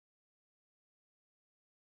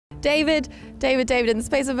David, in the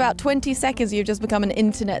space of about 20 seconds, you've just become an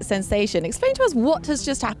internet sensation. Explain to us what has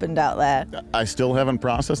just happened out there. I still haven't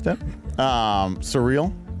processed it.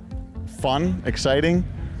 Surreal, fun, exciting.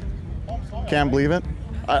 Can't believe it.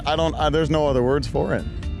 I don't, there's no other words for it.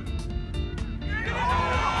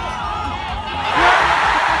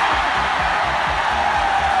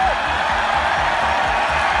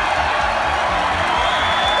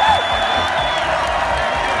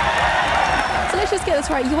 Let's just get this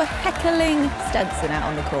right. You were heckling Stenson out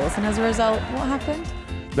on the course, and as a result, what happened?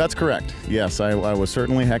 That's correct. Yes, I was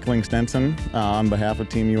certainly heckling Stenson on behalf of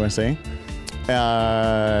Team USA.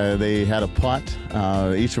 They had a putt.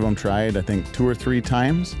 Each of them tried, I think, 2 or 3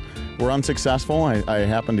 times. Were unsuccessful. I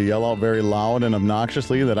happened to yell out very loud and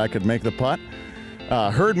obnoxiously that I could make the putt.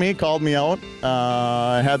 Heard me, called me out.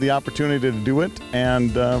 I had the opportunity to do it,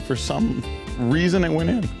 and for some reason it went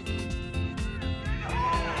in.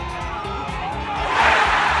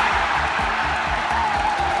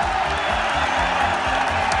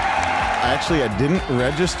 Actually, I didn't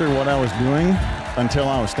register what I was doing until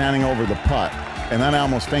I was standing over the putt, and then I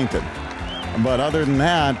almost fainted. But other than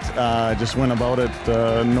that, I just went about it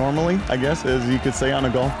normally, I guess, as you could say on a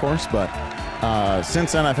golf course. But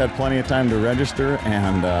since then, I've had plenty of time to register,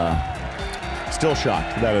 and still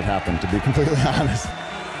shocked that it happened, to be completely honest.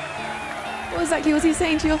 What exactly was he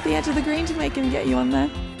saying to you off the edge of the green to make him get you on there?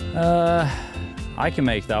 I can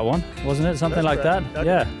make that one, wasn't it? Something like that?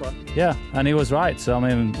 Yeah, and he was right. So I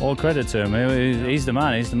mean, all credit to him. He's the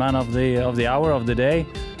man. He's the man of the hour, of the day,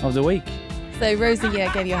 of the week. So Rosie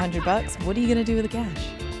gave you $100. What are you going to do with the cash?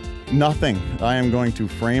 Nothing. I am going to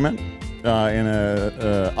frame it in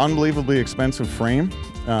a unbelievably expensive frame,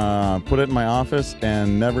 put it in my office,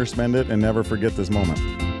 and never spend it and never forget this moment.